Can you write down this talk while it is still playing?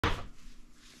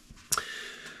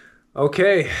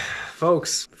Okay,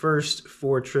 folks, first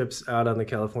 4 trips out on the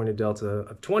California Delta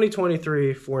of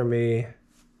 2023 for me.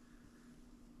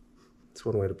 That's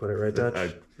one way to put it, right,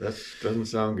 Dutch? That doesn't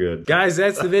sound good. Guys,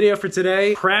 that's the video for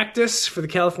today. Practice for the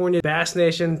California Bass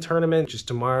Nation tournament just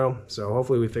tomorrow, so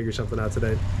hopefully we figure something out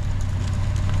today.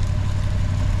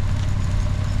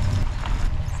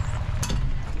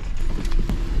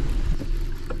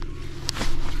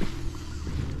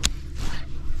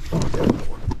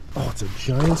 Oh, it's a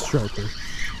giant striper.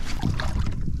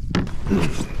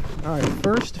 All right,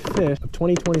 first fish of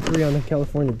 2023 on the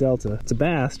California Delta. It's a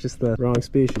bass, just the wrong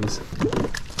species.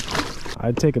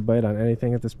 I'd take a bite on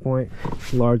anything at this point.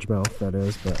 Largemouth, that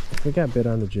is, but if we got bit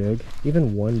on the jig,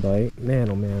 even one bite, man,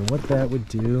 oh man, what that would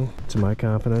do to my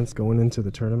confidence going into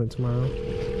the tournament tomorrow.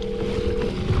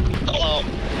 Hello.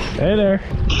 Hey there.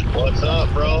 What's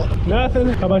up, bro? Nothing.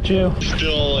 How about you?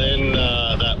 Still in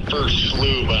that first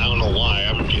slough, but I don't know why.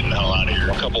 I'm getting the hell out of here.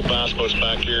 A couple bass boats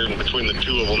back here, and between the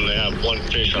two of them, they have one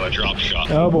fish on a drop shot.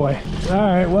 Oh boy. All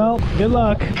right, well, good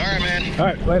luck. All right, man. All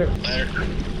right, later. Later.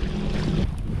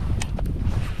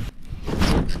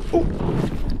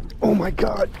 Oh my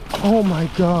god. Oh my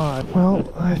god.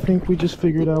 Well, I think we just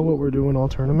figured out what we're doing all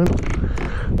tournament.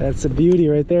 That's a beauty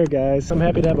right there, guys. I'm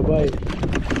happy to have a bite.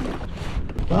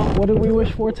 Well, what did we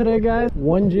wish for today, guys?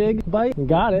 One jig bite?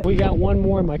 Got it. We got one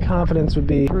more, my confidence would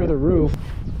be through the roof.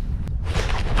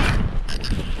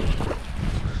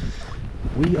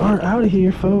 We are out of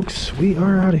here, folks. We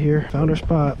are out of here. Found our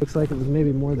spot. Looks like it was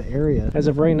maybe more the area. As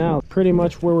of right now, pretty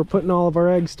much where we're putting all of our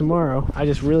eggs tomorrow. I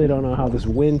just really don't know how this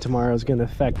wind tomorrow is going to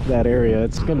affect that area.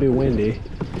 It's going to be windy.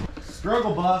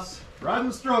 Struggle bus. Riding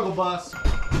the struggle bus.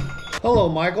 Hello,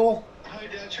 Michael. Hi,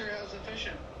 Dutcher. How's the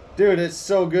fishing? Dude, it's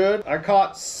so good. I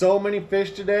caught so many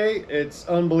fish today. It's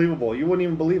unbelievable. You wouldn't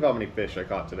even believe how many fish I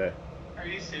caught today. Are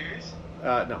you serious?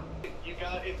 No. You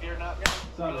got, if you're not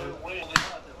going to win,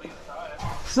 at least try it.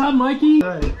 What's up, Mikey?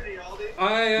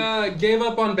 I gave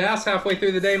up on bass halfway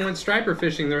through the day and went striper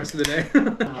fishing the rest of the day.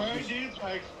 Alright, dudes,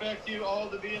 I expect you all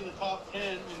to be in the top 10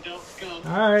 and don't skunk.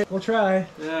 All right, we'll try.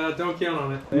 Yeah, don't count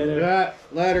on it. Later. Yeah,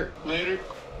 later. Later.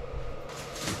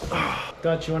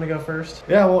 Dutch, you want to go first?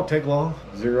 Yeah, it won't take long.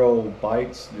 0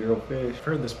 bites, 0 fish. I've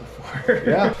heard this before.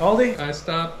 Yeah. Aldi? I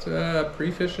stopped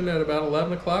pre-fishing at about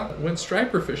 11 o'clock. Went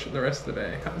striper fishing the rest of the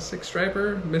day. Caught a 6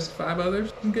 striper, missed 5 others.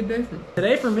 It was a good day for me.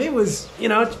 Today for me was, you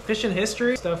know, fishing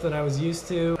history, stuff that I was used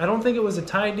to. I don't think it was a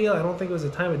tide deal. I don't think it was a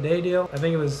time of day deal. I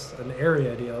think it was an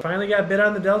area deal. Finally got bit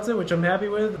on the Delta, which I'm happy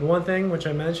with. The one thing which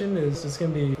I mentioned is it's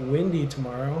going to be windy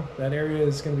tomorrow. That area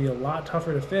is going to be a lot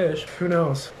tougher to fish. Who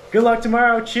knows? Good luck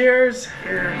tomorrow. Cheers.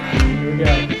 Here we go.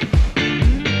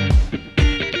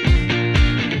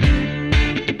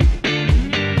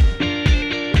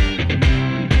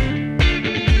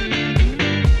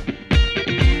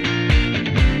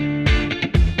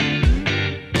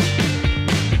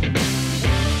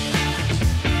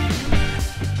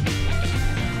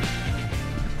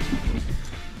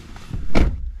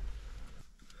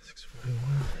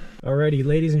 Alrighty,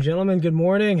 ladies and gentlemen, good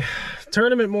morning.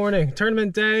 Tournament morning,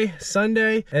 tournament day,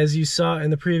 Sunday. As you saw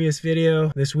in the previous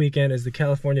video, this weekend is the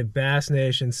California Bass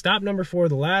Nation. Stop number 4,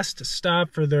 the last stop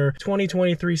for their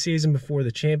 2023 season before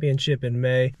the championship in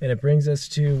May. And it brings us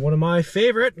to one of my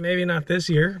favorite, maybe not this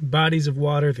year, bodies of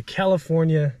water, the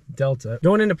California Delta.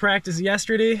 Going into practice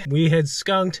yesterday, we had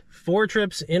skunked 4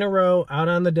 trips in a row out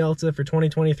on the Delta for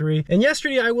 2023. And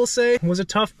yesterday, I will say, was a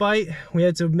tough bite. We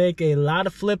had to make a lot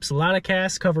of flips, a lot of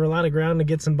casts, cover a lot of ground to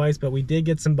get some bites, but we did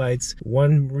get some bites.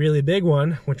 One really big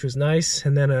one, which was nice,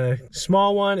 and then a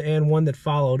small one and one that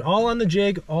followed. All on the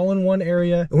jig, all in one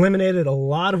area. Eliminated a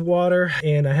lot of water,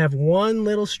 and I have one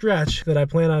little stretch that I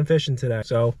plan on fishing today.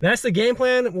 So that's the game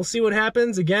plan. We'll see what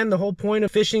happens. Again, the whole point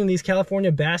of fishing these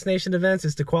California Bass Nation events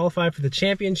is to qualify for the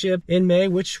championship in May,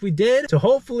 which we did, to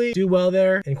hopefully do well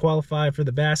there and qualify for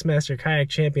the Bassmaster Kayak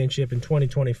Championship in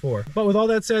 2024. But with all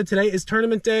that said, today is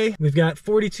tournament day. We've got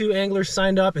 42 anglers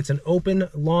signed up. It's an open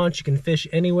launch. You can fish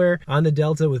anywhere on the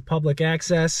Delta with public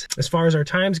access. As far as our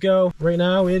times go, right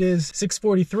now it is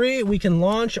 6:43. We can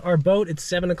launch our boat at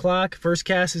 7 o'clock. First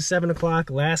cast is 7 o'clock.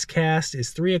 Last cast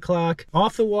is 3 o'clock.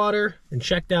 Off the water and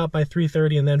checked out by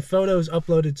 3:30, and then photos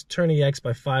uploaded to Tourney X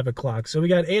by 5 o'clock. So we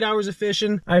got 8 hours of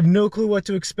fishing. I have no clue what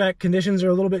to expect. Conditions are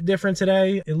a little bit different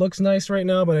today. It looks nice right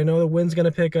now, but I know the wind's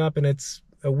gonna pick up, and it's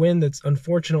a wind that's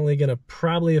unfortunately going to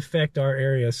probably affect our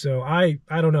area. So I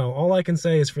don't know. All I can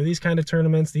say is for these kind of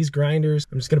tournaments, these grinders,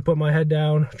 I'm just going to put my head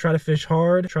down, try to fish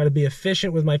hard, try to be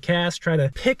efficient with my cast, try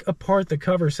to pick apart the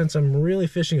cover since I'm really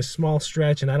fishing a small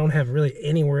stretch and I don't have really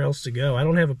anywhere else to go. I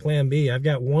don't have a plan B. I've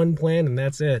got one plan and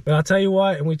that's it. But I'll tell you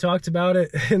what, and we talked about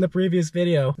it in the previous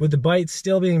video, with the bites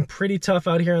still being pretty tough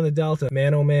out here on the Delta,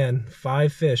 man oh man,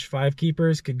 5 fish, 5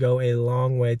 keepers could go a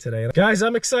long way today. Guys,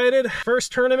 I'm excited.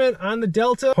 First tournament on the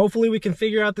Delta. Hopefully we can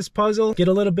figure out this puzzle, get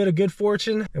a little bit of good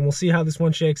fortune, and we'll see how this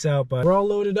one shakes out. But we're all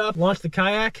loaded up, launch the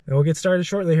kayak, and we'll get started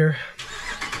shortly here.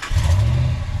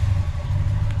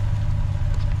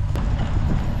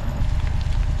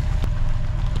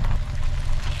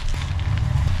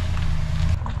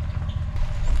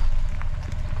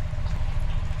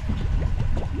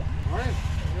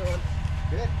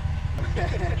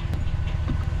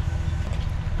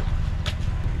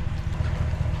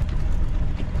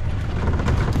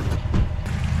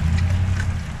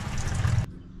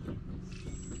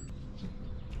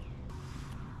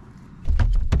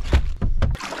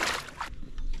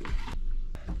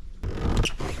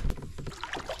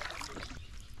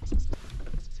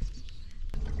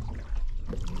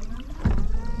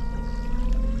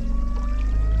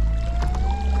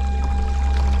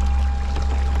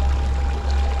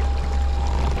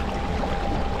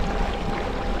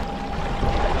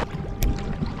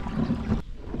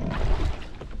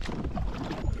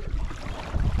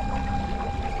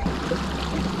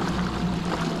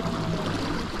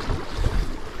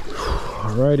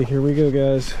 Alrighty, here we go,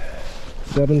 guys.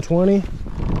 7:20.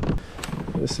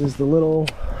 This is the little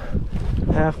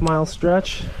half-mile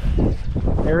stretch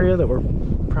area that we're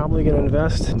probably going to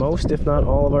invest most, if not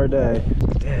all, of our day.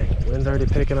 Dang, wind's already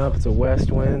picking up. It's a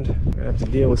west wind. I'm gonna have to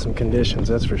deal with some conditions,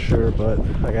 that's for sure, but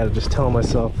I gotta just tell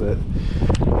myself that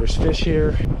there's fish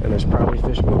here and there's probably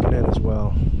fish moving in as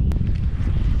well.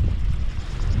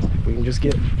 If we can just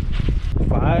get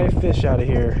 5 fish out of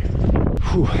here,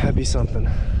 whew, that'd be something.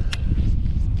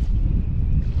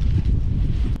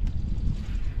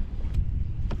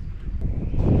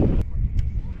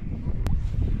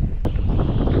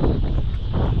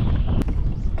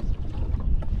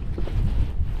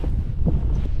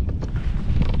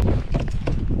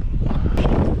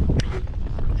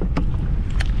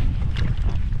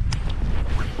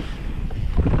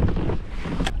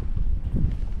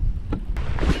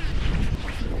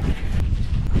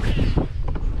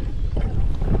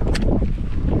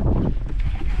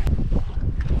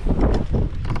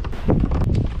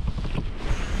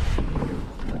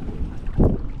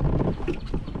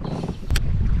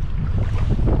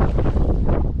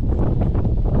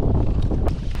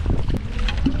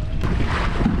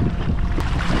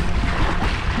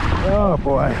 Oh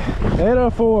boy,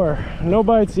 8:04, no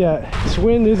bites yet. This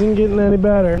wind isn't getting any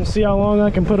better. Let's see how long I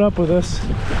can put up with this.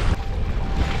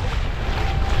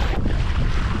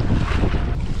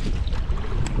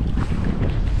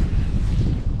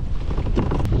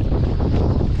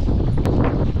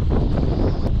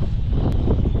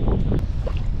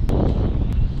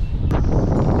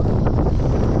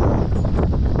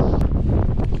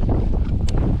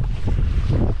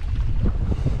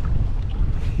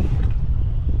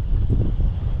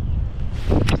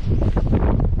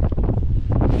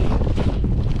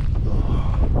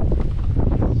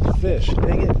 Fish,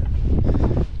 dang it.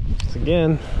 It's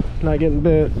again, not getting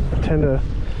bit. I tend to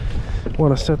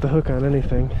want to set the hook on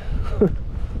anything.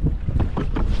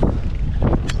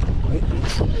 Wait,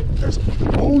 there's,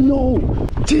 oh no!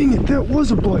 Dang it, that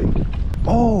was a bite!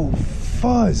 Oh,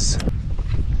 fuzz!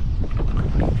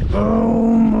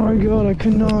 Oh my god, I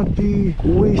cannot be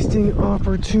wasting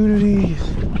opportunities.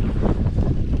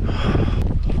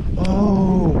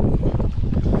 Oh,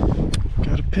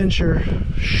 got a pincher.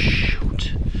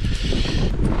 Shoot.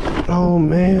 Oh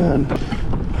man.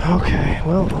 Okay,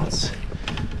 well, let's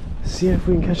see if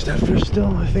we can catch that fish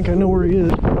still. I think I know where he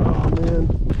is. Oh man.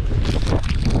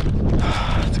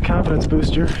 It's a confidence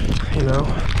booster, you know.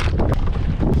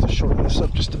 Let's shorten this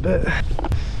up just a bit.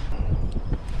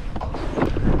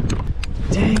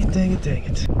 Dang it, dang it, dang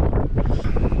it.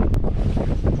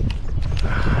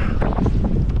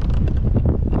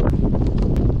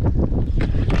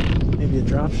 Maybe a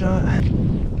drop shot.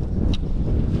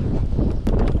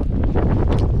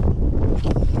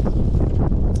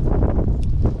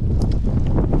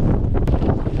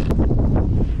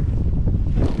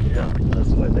 Yeah, that's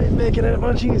what they're making it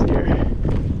much easier.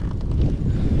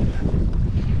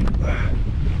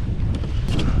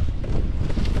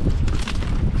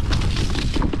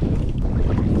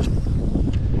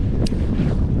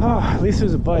 Oh, At least it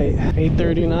was a bite.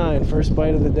 8:39, first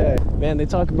bite of the day. Man, they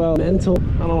talk about mental,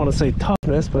 I don't want to say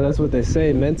toughness, but that's what they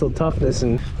say. Mental toughness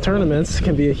in tournaments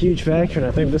can be a huge factor, and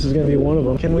I think this is going to be one of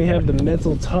them. Can we have the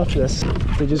mental toughness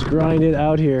to just grind it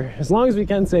out here? As long as we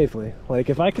can safely. Like,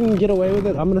 if I can get away with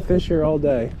it, I'm going to fish here all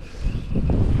day.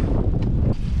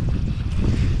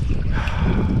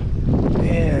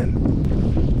 Man.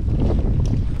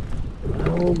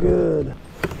 Oh, good.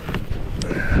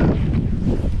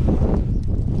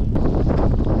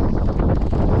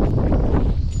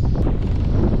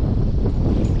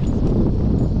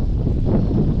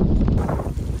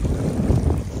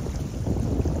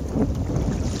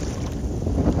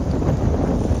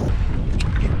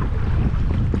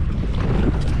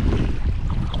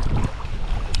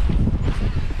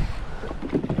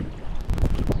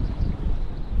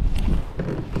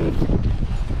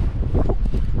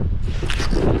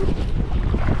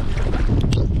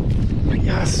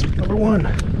 Yes, number one.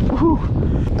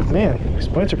 Woohoo! Man, these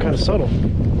bites are kind of subtle.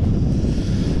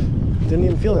 Didn't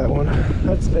even feel that one.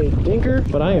 That's a dinker,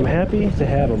 but I am happy to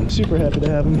have them. Super happy to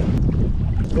have them.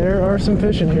 There are some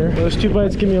fish in here. Those 2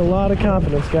 bites give me a lot of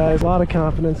confidence, guys. A lot of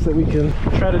confidence that we can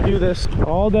try to do this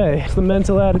all day. It's the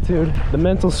mental attitude, the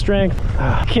mental strength.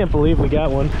 I can't believe we got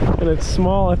one. And it's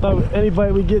small. I thought any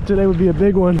bite we get today would be a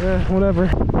big one. Whatever.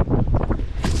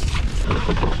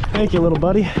 Thank you, little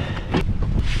buddy.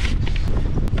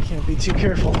 Can't be too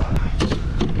careful.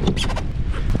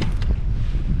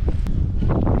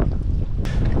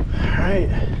 All right,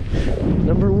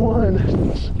 number one.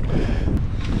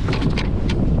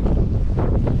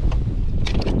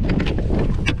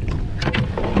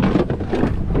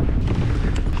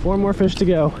 4 more fish to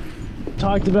go.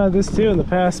 Talked about this too in the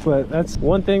past, but that's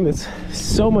one thing that's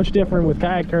so much different with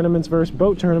kayak tournaments versus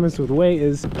boat tournaments with weight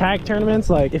is kayak tournaments,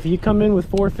 like if you come in with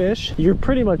 4 fish, you're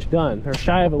pretty much done or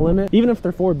shy of a limit, even if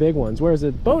they're 4 big ones. Whereas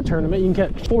at boat tournament, you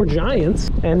can catch 4 giants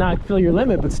and not fill your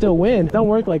limit but still win. Don't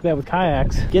work like that with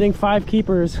kayaks. Getting 5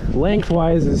 keepers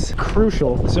lengthwise is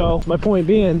crucial. So my point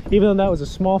being, even though that was a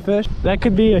small fish, that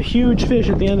could be a huge fish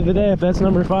at the end of the day. If that's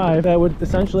number 5, that would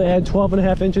essentially add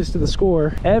 12.5 inches to the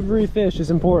score. Every fish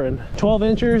is important. 12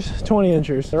 inches, 20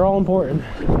 inches, they're all important.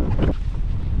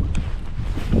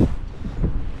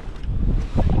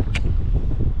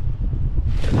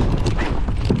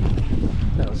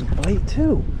 That was a bite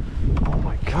too. Oh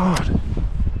my god,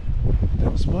 that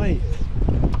was a bite.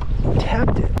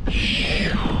 Tapped it.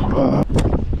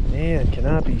 Man,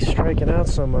 cannot be striking out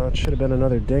so much. Should have been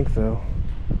another dink though.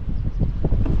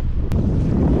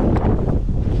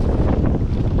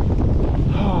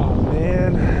 Oh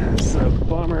man, this is a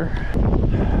bummer.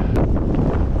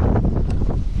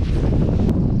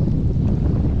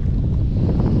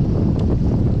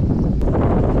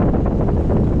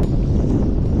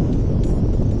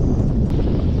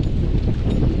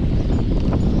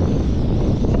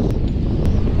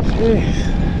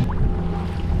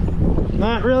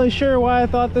 Not really sure why I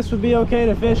thought this would be okay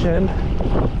to fish in.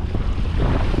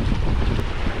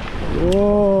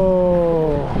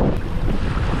 Whoa.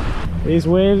 These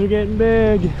waves are getting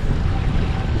big.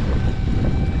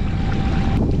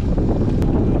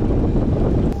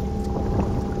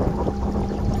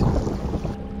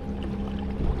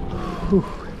 Whew.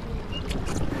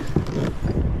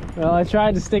 Well, I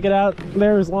tried to stick it out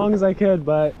there as long as I could,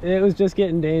 but it was just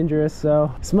getting dangerous.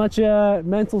 So as much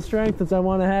mental strength as I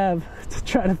want to have to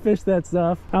try to fish that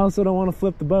stuff, I also don't want to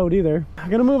flip the boat either. I'm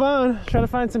gonna move on, try to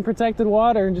find some protected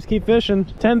water and just keep fishing.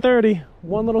 10:30,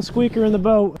 one little squeaker in the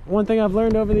boat. One thing I've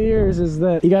learned over the years is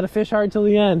that you got to fish hard till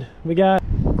the end. We got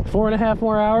 4.5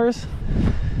 more hours.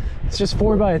 It's just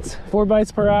 4 bites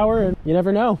per hour, and you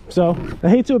never know. So I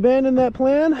hate to abandon that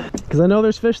plan because I know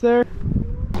there's fish there,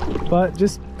 but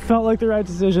just felt like the right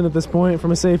decision at this point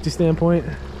from a safety standpoint.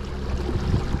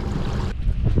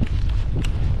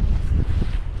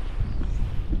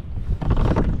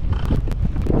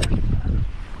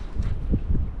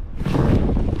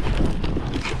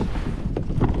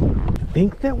 I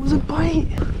think that was a bite.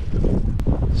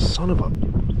 Son of a...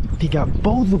 He got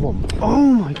both of them.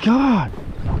 Oh my god.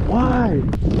 Why?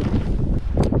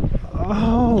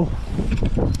 Oh.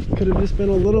 Could have just been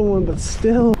a little one, but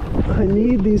still. I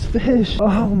need these fish.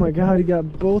 Oh my god, he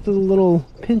got both of the little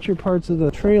pincher parts of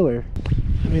the trailer.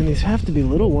 I mean, these have to be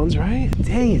little ones, right?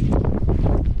 Dang it.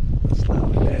 That's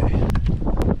loud day.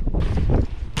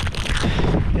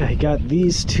 Yeah, he got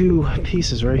these 2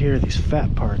 pieces right here, these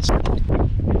fat parts.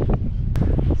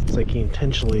 It's like he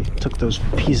intentionally took those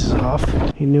pieces off.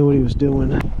 He knew what he was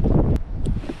doing.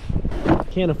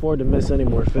 Can't afford to miss any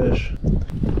more fish.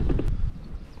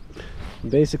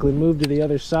 Basically moved to the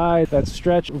other side. That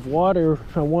stretch of water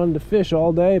I wanted to fish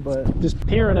all day, but just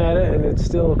peering at it and it's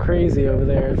still crazy over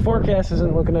there. The forecast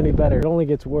isn't looking any better. It only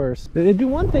gets worse. It'd be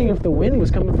one thing if the wind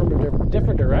was coming from a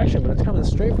different direction, but it's coming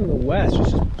straight from the west.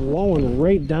 It's just blowing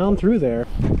right down through there.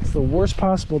 It's the worst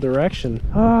possible direction.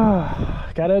 Ah,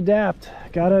 gotta adapt.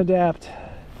 Gotta adapt.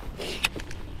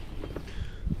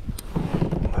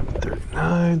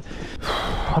 11:39.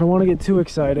 I don't want to get too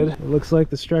excited. It looks like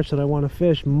the stretch that I want to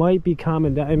fish might be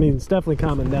calming down. I mean, it's definitely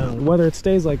calming down. Whether it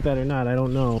stays like that or not, I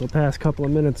don't know. The past couple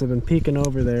of minutes I've been peeking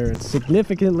over there. It's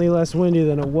significantly less windy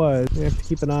than it was. I have to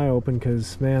keep an eye open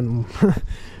because, man,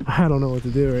 I don't know what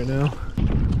to do right now.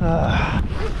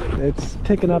 It's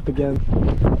picking up again.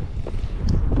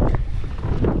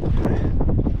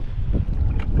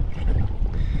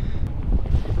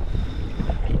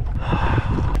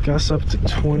 Gusts up to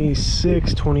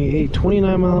 26, 28,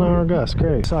 29 mile an hour gust.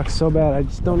 Great. Sucks so bad. I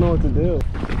just don't know what to do.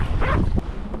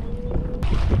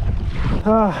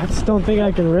 I just don't think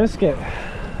I can risk it.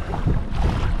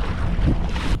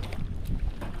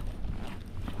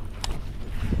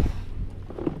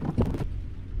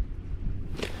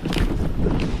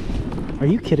 Are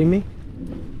you kidding me?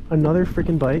 Another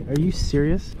freaking bite? Are you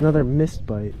serious? Another missed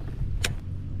bite.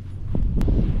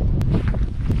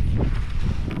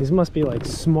 These must be like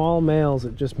small males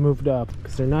that just moved up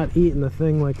because they're not eating the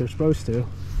thing like they're supposed to.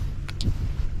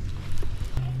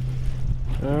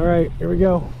 All right, here we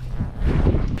go.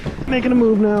 Making a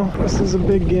move now. This is a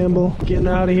big gamble. Getting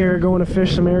out of here, going to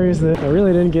fish some areas that I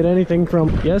really didn't get anything from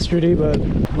yesterday, but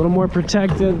a little more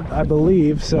protected, I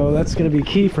believe. So that's going to be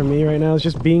key for me right now, is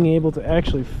just being able to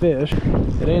actually fish.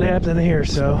 It ain't happening here,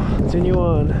 so continue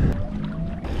on.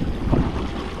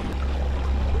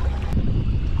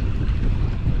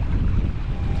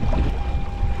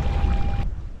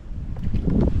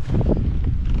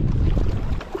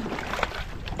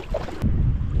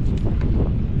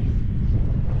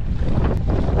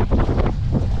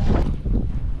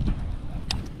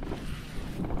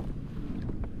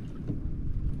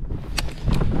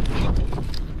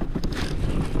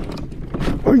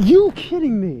 Are you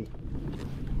kidding me?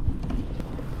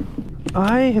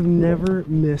 I have never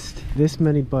missed this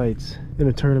many bites in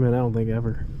a tournament, I don't think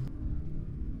ever.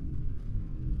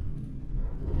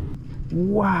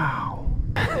 Wow.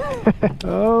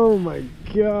 Oh my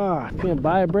god. Can't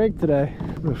buy a break today.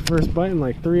 The first bite in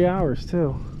like 3 hours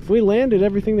too. If we landed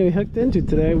everything that we hooked into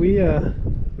today, we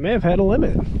may have had a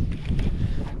limit.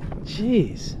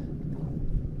 Jeez.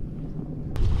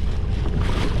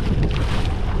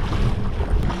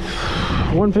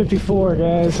 154,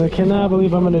 guys. I cannot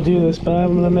believe I'm gonna do this, but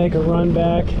I'm gonna make a run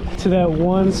back to that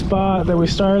one spot that we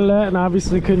started at and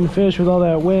obviously couldn't fish with all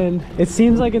that wind. It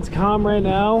seems like it's calm right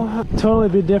now. Totally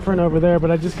be different over there,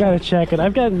 but I just gotta check it.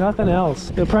 I've got nothing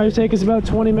else. It'll probably take us about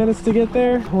 20 minutes to get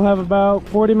there. We'll have about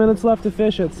 40 minutes left to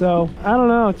fish it, so I don't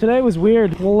know. Today was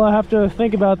weird. We'll have to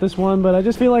think about this one, but I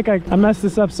just feel like I messed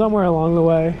this up somewhere along the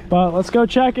way. But let's go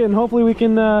check it and hopefully we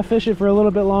can fish it for a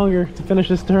little bit longer to finish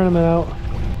this tournament out.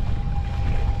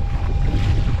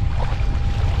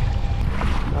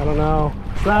 I don't know.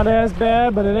 It's not as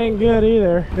bad, but it ain't good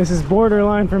either. This is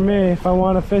borderline for me if I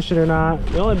want to fish it or not.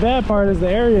 The only bad part is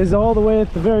the area is all the way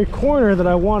at the very corner that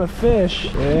I want to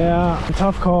fish. Yeah,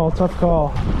 tough call, tough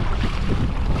call.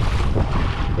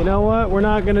 You know what? We're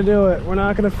not going to do it. We're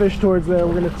not going to fish towards there.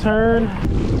 We're going to turn.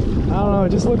 I don't know.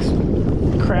 It just looks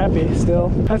crappy still.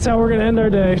 That's how we're going to end our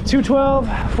day.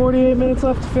 2:12, 48 minutes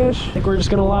left to fish. I think we're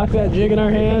just going to lock that jig in our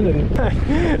hand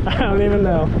and I don't even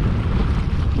know.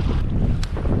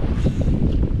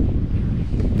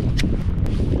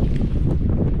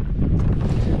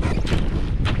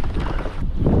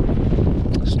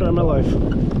 Story of my life.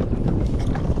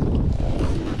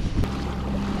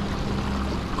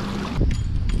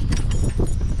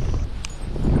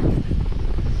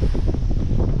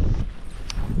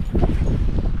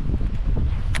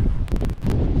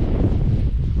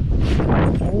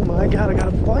 Oh my god, I got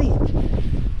a bite.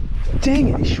 Dang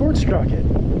it, he short struck it.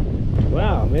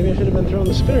 Wow, maybe I should have been throwing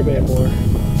the spinnerbait more.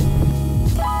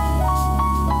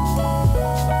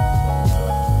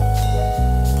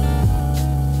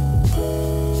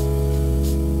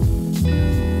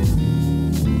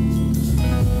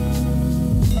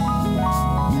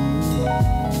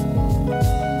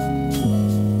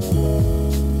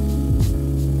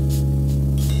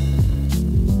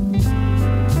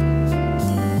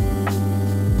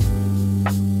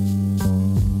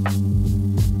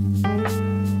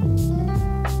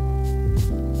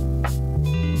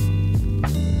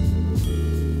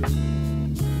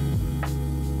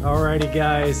 Alrighty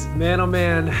guys, man oh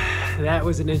man, that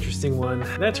was an interesting one.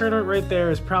 That tournament right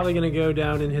there is probably going to go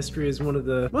down in history as one of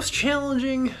the most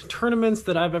challenging tournaments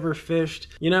that I've ever fished.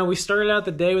 You know, we started out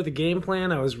the day with a game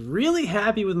plan. I was really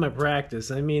happy with my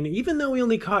practice. I mean, even though we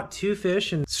only caught 2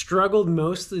 fish and struggled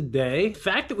most of the day, the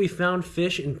fact that we found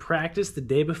fish in practice the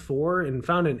day before and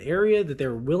found an area that they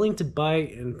were willing to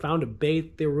bite and found a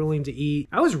bait they were willing to eat,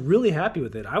 I was really happy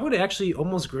with it. I would actually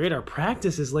almost grade our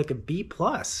practice as like a B+,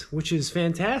 which is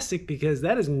fantastic because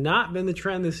that has not been the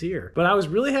trend this year. But I was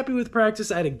really happy with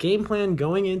practice. I had a game plan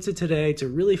going into today to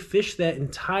really fish that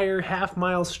entire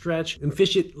half-mile stretch and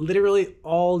fish it literally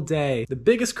all day. The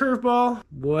biggest curveball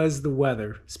was the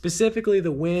weather, specifically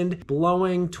the wind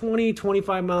blowing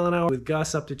 20-25 mile an hour with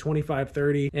gusts up to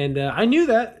 25-30. And I knew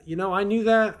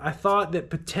that, I thought that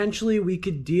potentially we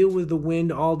could deal with the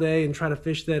wind all day and try to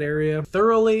fish that area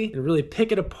thoroughly and really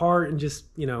pick it apart and just,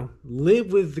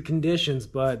 live with the conditions.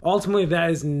 But ultimately that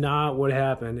is not what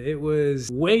happened. It was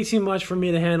way too much for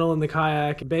me to handle in the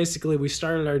kayak. Basically, we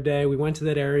started our day, we went to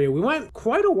that area. We went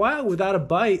quite a while without a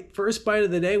bite. First bite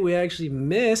of the day we actually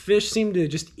missed. Fish seemed to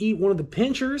just eat one of the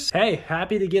pinchers. Hey,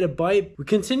 happy to get a bite. We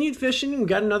continued fishing and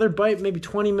got another bite maybe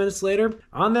 20 minutes later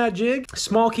on that jig.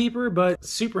 Small keeper, but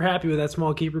super happy with that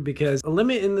small keeper because a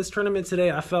limit in this tournament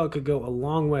today I felt could go a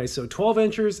long way. So 12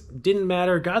 inchers, didn't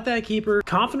matter. Got that keeper.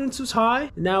 Confidence was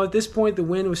high. Now at this point the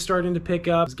wind was starting to pick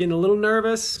up. I was getting a little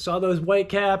nervous. Saw those white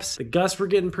caps. The gusts were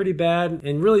getting pretty bad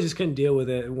and really just couldn't deal with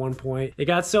it at one point. It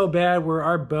got so bad where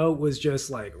our boat was just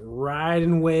like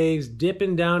riding waves,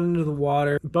 dipping down into the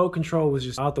water. Boat control was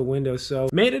just out the window. So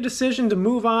made a decision to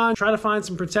move on, try to find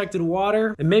some protected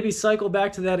water and maybe cycle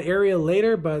back to that area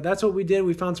later, but that's what we did.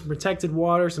 We found some protected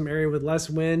water, some area with less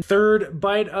wind. Third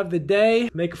bite of the day,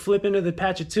 make a flip into the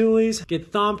patch of tulies,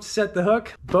 get thumped, set the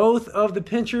hook. Both of the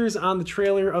pinchers on the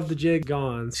trailer of the jig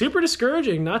gone. Super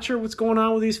discouraging. Not sure what's going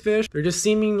on with these fish. They're just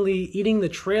seemingly eating the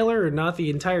trailer and not the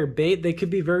entire bait. They could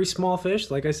be very small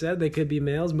fish. Like I said, they could be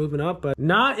males moving up, but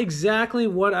not exactly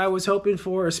what I was hoping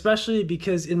for, especially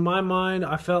because in my mind,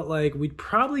 I felt like we'd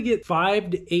probably get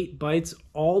 5 to 8 bites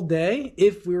all day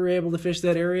if we were able to fish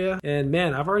that area. And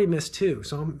man, I've already missed 2,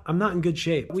 so I'm not in good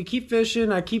shape. We keep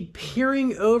fishing. I keep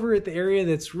peering over at the area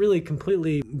that's really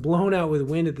completely blown out with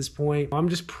wind at this point. I'm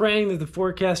just praying that the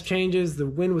forecast changes. The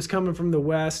wind was coming from the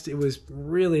west. It was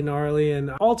really gnarly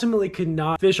and ultimately could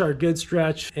not fish our good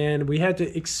stretch. And we had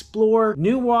to explore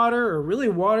new water, or really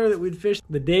water that we'd fished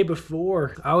the day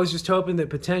before. I was just hoping that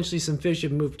potentially some fish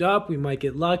had moved up. We might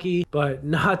get lucky, but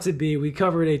not to be. We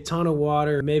covered a ton of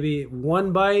water, maybe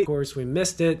 1 bite. Of course, we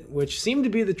missed it, which seemed to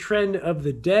be the trend of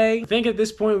the day. I think at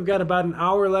this point, we've got about an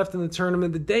hour left in the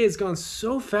tournament. The day has gone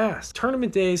so fast.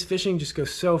 Tournament days, fishing just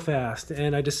goes so fast.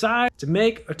 And I decide to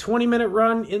make a 20-minute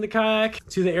run in the kayak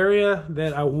to the area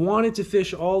that I wanted to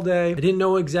fish all day. I didn't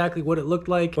know exactly what it looked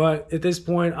like, but at this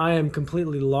point, I am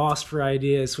completely lost for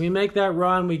ideas. So we make that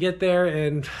run, we get there,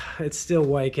 and it's still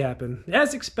white capping.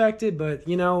 As expected, but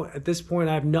at this point,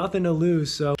 I have nothing to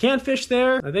lose. So can't fish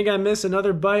there. I think I missed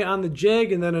another bite on the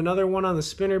jig and then another one on the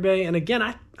spinnerbait. And again,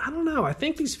 I don't know. I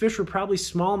think these fish were probably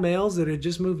small males that had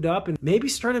just moved up and maybe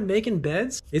started making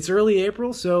beds. It's early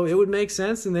April, so it would make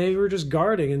sense. And they were just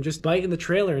guarding and just biting the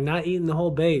trailer and not eating the whole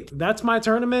bait. That's my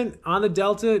tournament on the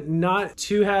Delta. Not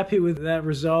too happy with that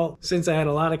result since I had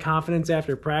a lot of confidence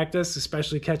after practice,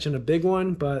 especially catching a big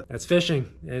one, but that's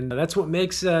fishing. And that's what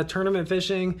makes tournament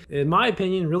fishing, in my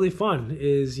opinion, really fun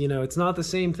is, it's not the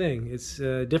same thing. It's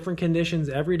different conditions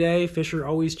every day. Fish are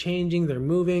always changing. They're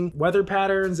moving. Weather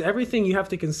patterns, everything you have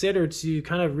to consider to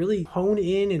kind of really hone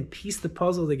in and piece the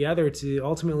puzzle together to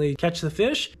ultimately catch the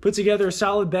fish, put together a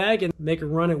solid bag, and make a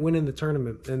run at winning the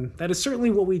tournament. And that is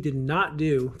certainly what we did not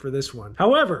do for this one.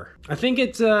 However, I think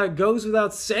it goes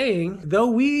without saying, though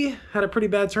we had a pretty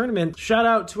bad tournament, shout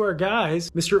out to our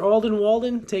guys, Mr. Alden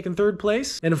Walden taking 3rd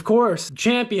place, and of course,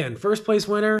 champion, 1st place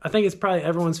winner. I think it's probably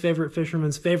everyone's favorite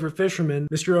fisherman's favorite fisherman,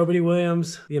 Mr. Obedy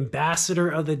Williams, the ambassador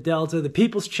of the Delta, the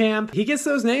people's champ. He gets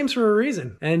those names for a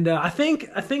reason. And I think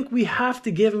we have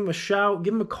to give him a shout,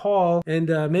 give him a call, and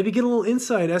maybe get a little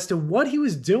insight as to what he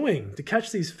was doing to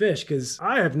catch these fish, because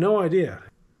I have no idea.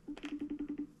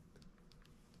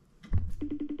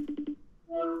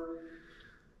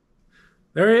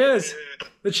 There he is,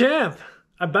 the champ.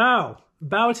 I bow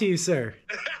to you, sir.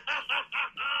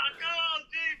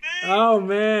 Oh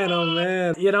man, oh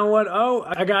man. You know what? Oh,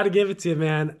 I gotta give it to you,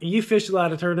 man. You fished a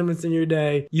lot of tournaments in your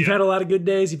day. You've had a lot of good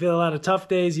days. You've had a lot of tough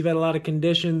days. You've had a lot of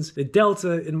conditions. The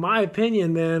Delta, in my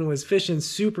opinion, man, was fishing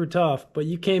super tough. But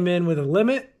you came in with a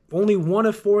limit, only 1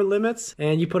 of 4 limits,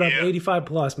 and you put up 85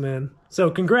 plus, man.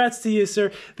 So congrats to you,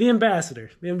 sir. The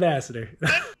ambassador. The ambassador.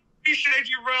 appreciate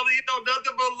you, brother. You know,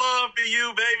 nothing but love for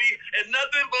you, baby. And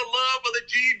nothing but love for the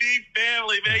GB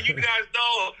family, man. You guys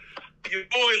know your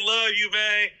boy love you,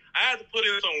 man. I had to put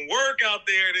in some work out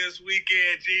there this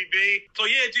weekend, GB. So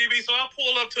yeah, GB. So I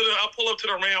pull up to the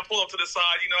ramp, pull up to the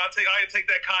side. You know, I take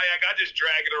that kayak, I just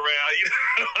drag it around. You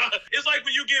know, it's like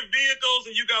when you get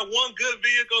vehicles and you got one good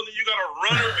vehicle and you got a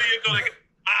runner vehicle that can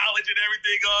mileage and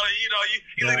everything on it. You know,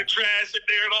 you leave the trash in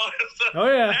there and all that stuff. Oh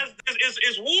yeah,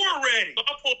 it's war ready. So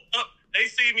I pull up. They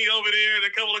see me over there, and a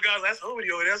couple of guys, that's over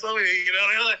there, that's over there, you know.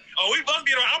 They're like, oh, we must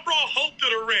be around. I brought hope to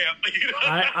the ramp, you know.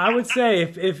 I would say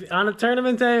if on a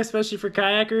tournament day, especially for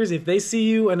kayakers, if they see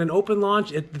you in an open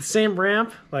launch at the same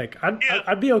ramp, like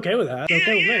I'd be okay with that. It's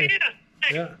okay with me.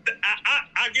 Yeah.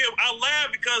 I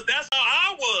laugh because that's how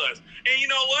I was. And you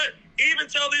know what? Even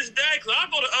till this day, because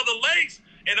I go to other lakes,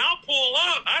 and I'll pull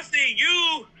up, I see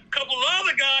you, a couple of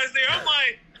other guys there, I'm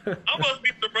like, I must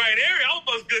be in the right area. I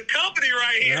must good company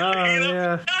right here. Oh, you know,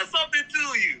 yeah. that's something to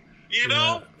you. You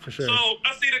know, for sure. So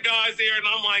I see the guys there, and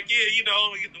I'm like, yeah, you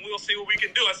know, we'll see what we can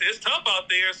do. I said it's tough out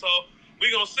there, so we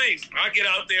gonna see. I get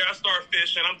out there, I start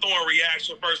fishing. I'm throwing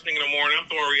reaction first thing in the morning. I'm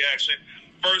throwing reaction.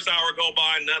 First hour go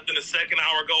by, nothing. The second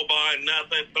hour go by,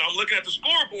 nothing. But I'm looking at the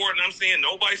scoreboard, and I'm seeing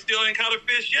nobody still ain't caught a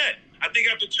fish yet. I think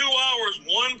after 2 hours,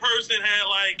 one person had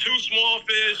like 2 small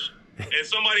fish, and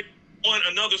somebody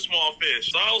another small fish.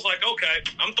 So I was like, okay,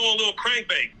 I'm throwing a little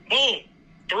crankbait. Boom,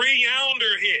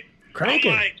 3-pounder hit.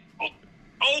 Cranking. I'm like,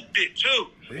 poked it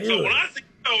too. Really? So when I see,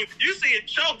 you see it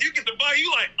choke, you get the bite. You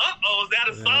like, is that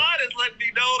a sign? It's letting me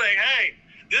know that hey,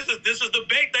 this is the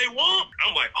bait they want.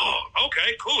 I'm like, oh,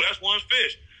 okay, cool. That's one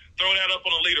fish. Throw that up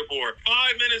on the leaderboard.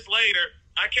 5 minutes later,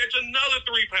 I catch another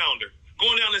 3-pounder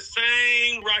going down the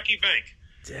same rocky bank.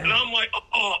 Damn. And I'm like,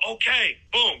 okay,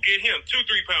 boom, get him 2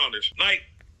 3-pounders. Like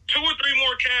 2 or 3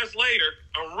 more casts later,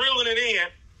 I'm reeling it in.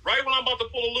 Right when I'm about to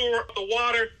pull a lure out the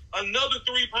water, another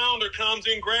 3-pounder comes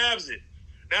and grabs it.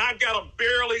 Now I've got him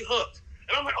barely hooked.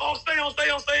 And I'm like, stay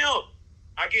on.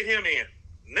 I get him in.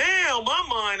 Now my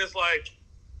mind is like,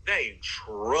 they in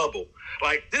trouble.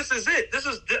 Like, this is it.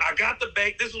 I got the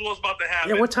bait. This is what's about to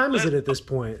happen. Yeah, what time is it at this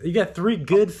point? You got 3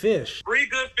 good fish. 3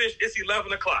 good fish. It's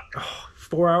 11 o'clock. Oh,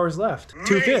 4 hours left. Man.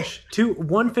 2 fish.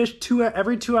 One fish,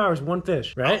 every 2 hours, 1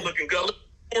 fish, right? I'm looking good.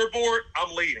 Scoreboard,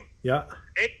 I'm leading. Yeah.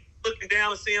 And looking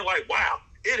down and seeing like, wow,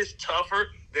 it is tougher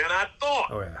than I thought.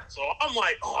 Oh, yeah. So I'm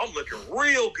like, I'm looking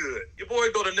real good. Your boy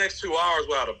go the next 2 hours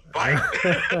without a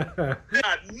bite.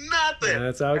 Not nothing. Yeah,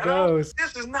 that's how it goes.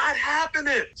 This is not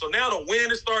happening. So now the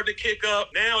wind is starting to kick up.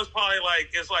 Now it's probably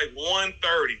like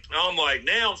 1:30. Now I'm like,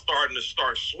 now I'm starting to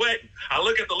sweating. I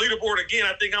look at the leaderboard again.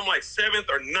 I think I'm like 7th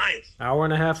or 9th. Hour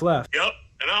and a half left. Yep.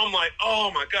 And I'm like, oh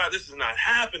my God, this is not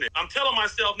happening. I'm telling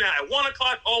myself now at 1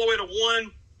 o'clock all the way to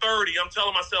 1:30, I'm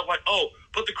telling myself like,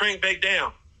 put the crankbait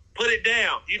down. Put it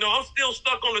down. You know, I'm still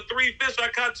stuck on the 3 fish I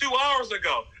caught 2 hours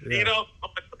ago. Yeah. You know, I'm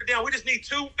like, put it down. We just need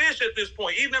 2 fish at this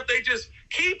point. Even if they just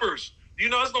keepers, you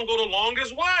know, it's going to go the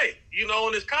longest way. You know,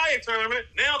 in this kayak tournament,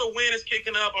 now the wind is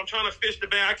kicking up. I'm trying to fish the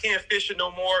bank. I can't fish it no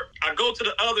more. I go to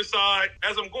the other side.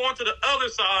 As I'm going to the other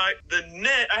side,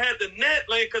 I had the net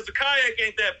laying because the kayak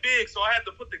ain't that big, so I had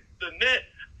to put the net.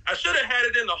 I should have had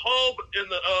it in the hole, in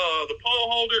the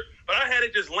pole holder, but I had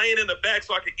it just laying in the back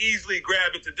so I could easily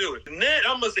grab it to do it. The net,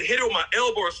 I must have hit it with my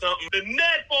elbow or something. The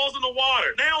net falls in the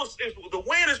water. Now the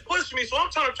wind is pushing me, so I'm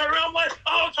trying to turn around. I'm like,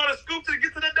 I'm trying to scoop to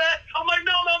get to the net. I'm like,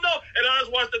 no. And I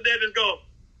just watch the net just go,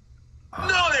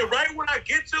 no. Then right when I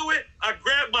get to it, I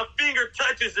grab my finger,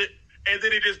 touches it, and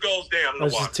then it just goes down in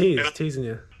the water. Just teasing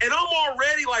you. And I'm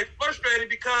already like frustrated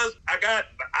because I got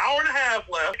an hour and a half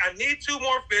left. I need 2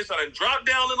 more fish. I done dropped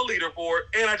down in the leaderboard,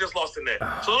 and I just lost the net.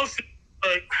 So I'm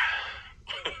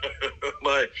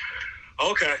like,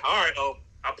 okay, all right.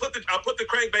 I put the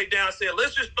crankbait down. I said,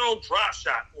 let's just throw drop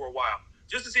shot for a while,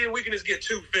 just to see if we can just get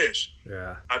 2 fish.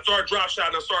 Yeah. I started drop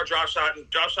shotting.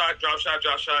 Drop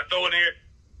shot. Throw in here.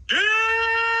 Yeah!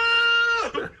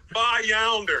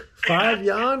 5-pounder. 5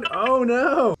 yawn? Oh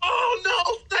no. Oh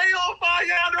no, stay on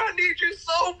 5-pounder. I need you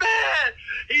so bad.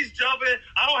 He's jumping.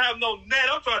 I don't have no net.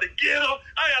 I'm trying to get him.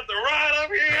 I have to ride up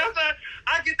here.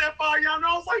 I get that 5-pounder.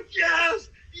 I was like, yes.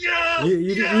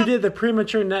 You did the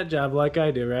premature net job like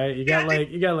I do, right? You got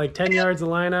like 10 yards of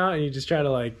line out and you just try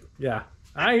to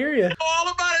I hear you. All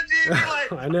about it,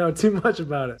 Jimmy. I know too much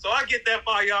about it. So I get that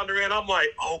 5-pounder in. I'm like,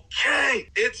 okay,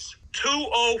 it's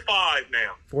 2:05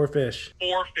 now. 4 fish.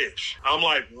 I'm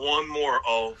like, one more.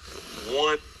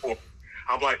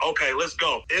 I'm like, okay, let's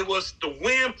go. It was the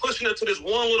wind pushing it to this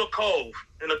one little cove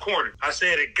in the corner. I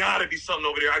said, it gotta be something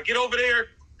over there. I get over there.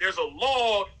 There's a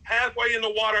log halfway in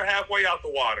the water, halfway out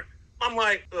the water. I'm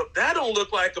like, look, that don't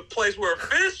look like a place where a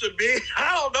fish should be.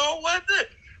 I don't know what this.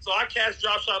 So I cast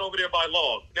drop shot over there by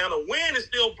log. Now the wind is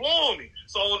still blowing me.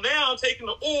 So now I'm taking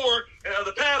the oar and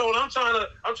the paddle, and I'm trying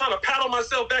to paddle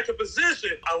myself back in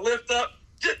position. I lift up,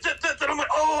 and I'm like,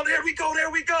 oh, there we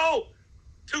go.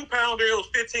 2-pounder, it was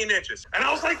 15 inches. And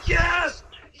I was like, yes,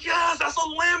 that's a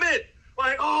limit.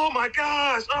 Like, oh my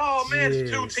gosh, oh man,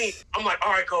 it's 2 teams. I'm like,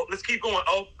 all right, Cole, let's keep going.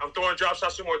 Oh, I'm throwing drop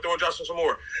shots some more,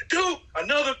 Dude,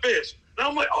 another fish. And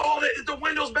I'm like, oh, the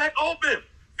window's back open.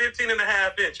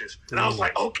 15.5 inches. And I was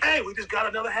like, okay, we just got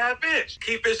another half inch.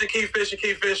 Keep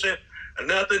fishing. And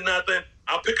nothing.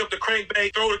 I'll pick up the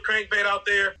crankbait, throw the crankbait out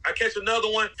there. I catch another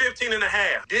one,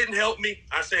 15.5. Didn't help me.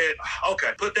 I said,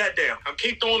 okay, put that down. I'm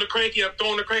keep throwing the cranky. I'm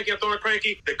throwing the cranky.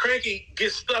 The cranky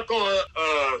gets stuck on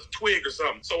a twig or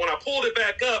something. So when I pulled it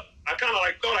back up, I kind of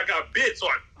like thought I got bit. So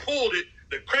I pulled it.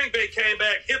 The crankbait came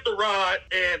back, hit the rod,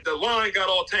 and the line got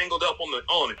all tangled up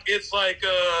on it. It's like,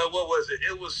 what was it?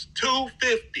 It was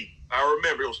 250. I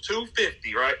remember it was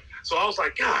 250, right? So I was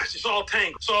like, gosh, it's all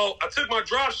tangled. So I took my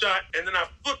drop shot, and then I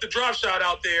flipped the drop shot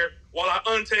out there while I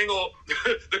untangle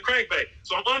the crankbait.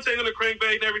 So I'm untangling the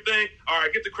crankbait and everything. All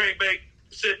right, get the crankbait,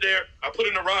 sit there. I put it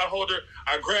in the rod holder.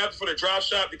 I grabbed for the drop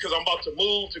shot because I'm about to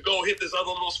move to go hit this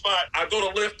other little spot. I go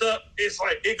to lift up. It's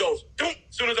like, it goes, doom.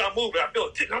 As soon as I move it, I feel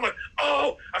it tick. I'm like,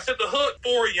 oh, I set the hook.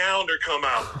 4 younder come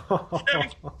out. 7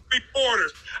 3/4.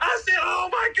 I said, oh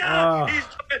my God. He's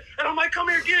jumping. And I'm like, come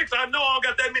here, get it. Because I know I don't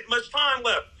got that much time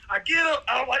left. I get him.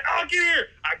 I'm like, I'll get here.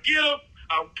 I get him.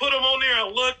 I put him on there. I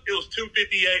looked. It was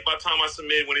 258 by the time I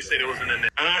submitted when he said it was in the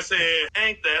net. And I said,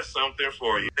 ain't that something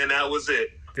for you? And that was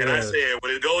it. And I said,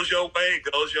 when it goes your way, it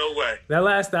goes your way. That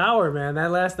last hour, man.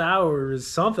 Was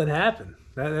something happened.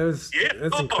 That's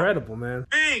incredible, man.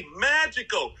 Big,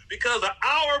 magical. Because an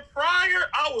hour prior,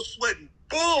 I was sweating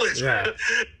bullets. Yeah.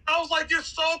 I was like, you're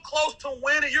so close to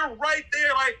winning. You're right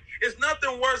there. Like, it's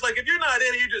nothing worse. Like, if you're not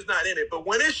in it, you're just not in it. But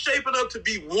when it's shaping up to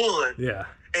be one,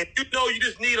 and you know you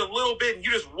just need a little bit, and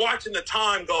you're just watching the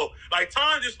time go. Like,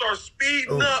 time just starts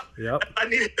speeding up. Yep. I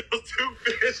needed those 2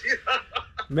 fish.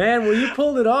 Man, well, you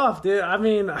pulled it off, dude. I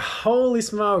mean, holy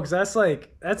smokes. That's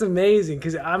amazing.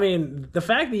 Because, I mean, the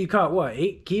fact that you caught,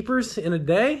 8 keepers in a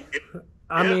day?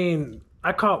 I mean,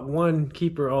 I caught 1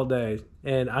 keeper all day.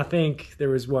 And I think there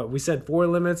was, we said 4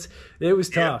 limits. It was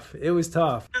tough. It was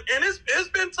tough. And it's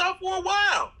been tough for a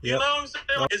while. You know what I'm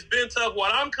saying? It's been tough.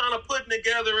 What I'm kind of putting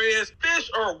together is fish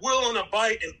are willing to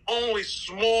bite in only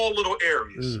small little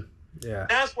areas.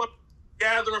 That's what I'm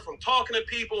gathering from talking to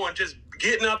people and just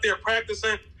getting out there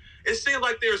practicing. It seems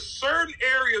like there's certain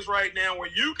areas right now where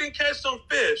you can catch some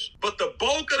fish, but the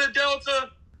bulk of the Delta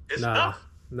is tough.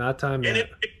 Not time yet.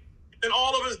 And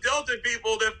all of us Delta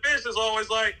people, their fish is always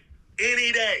like,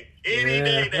 any day.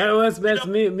 That's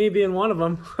me being one of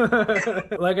them.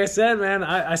 Like I said, man,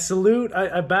 I salute,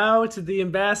 I bow to the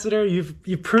ambassador.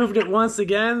 You've proved it once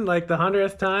again, like the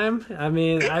 100th time. I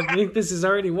mean, I think this is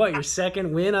already your 2nd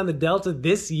win on the Delta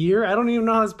this year. I don't even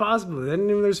know how it's possible. I didn't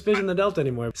even know there's fish in the Delta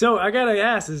anymore. So I gotta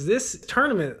ask, is this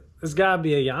tournament has gotta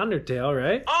be a yonder tail,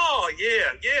 right? Oh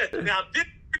yeah. Now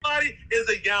everybody is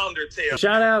a yonder tail.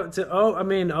 Shout out to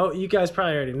you guys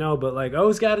probably already know, but like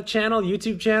O's got a channel,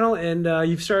 YouTube channel, and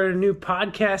you've started a new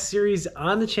podcast series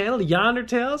on the channel, Yonder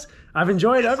Tales. I've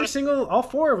enjoyed all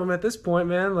 4 of them at this point,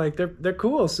 man. Like they're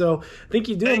cool. So I think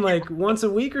you do them like once a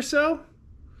week or so.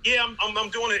 Yeah, I'm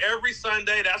doing it every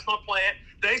Sunday. That's my plan.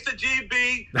 Thanks to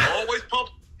GB, always pump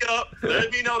up,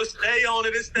 let me know to stay on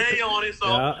it. So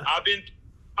I've been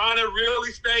trying to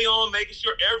really stay on, making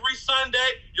sure every Sunday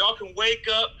y'all can wake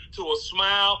up to a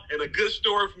smile and a good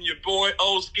story from your boy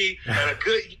Oski and a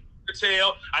good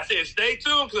tale. I said, stay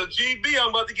tuned because GB, I'm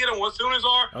about to get them as soon as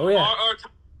our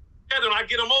time together and I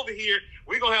get them over here.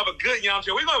 We're going to have a good yonder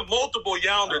tail. We're going to have multiple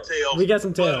yonder tails. We got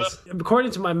some tails.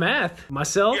 According to my math,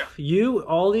 myself, you,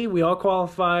 Aldi, we all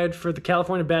qualified for the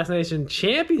California Bass Nation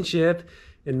Championship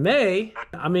in May.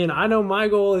 I mean, I know my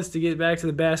goal is to get back to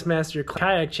the Bassmaster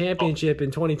Kayak Championship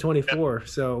in 2024.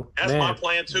 So that's my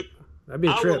plan too. That'd be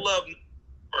a trip. I would love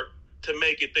to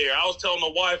make it there. I was telling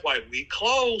my wife, like, we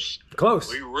close.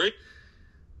 Close. We really.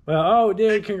 Well,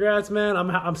 dude, congrats, man.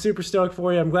 I'm super stoked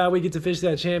for you. I'm glad we get to fish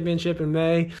that championship in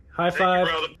May. High five.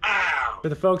 Thank you, brother. For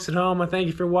the folks at home, I thank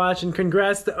you for watching.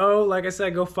 Congrats to O. Like I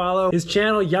said, go follow his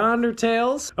channel, Yonder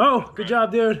Tales. Oh, good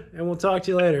job, dude. And we'll talk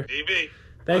to you later. DB.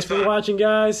 Thanks for watching,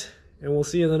 guys, and we'll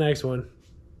see you in the next one.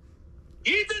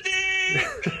 Eat the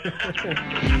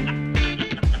D!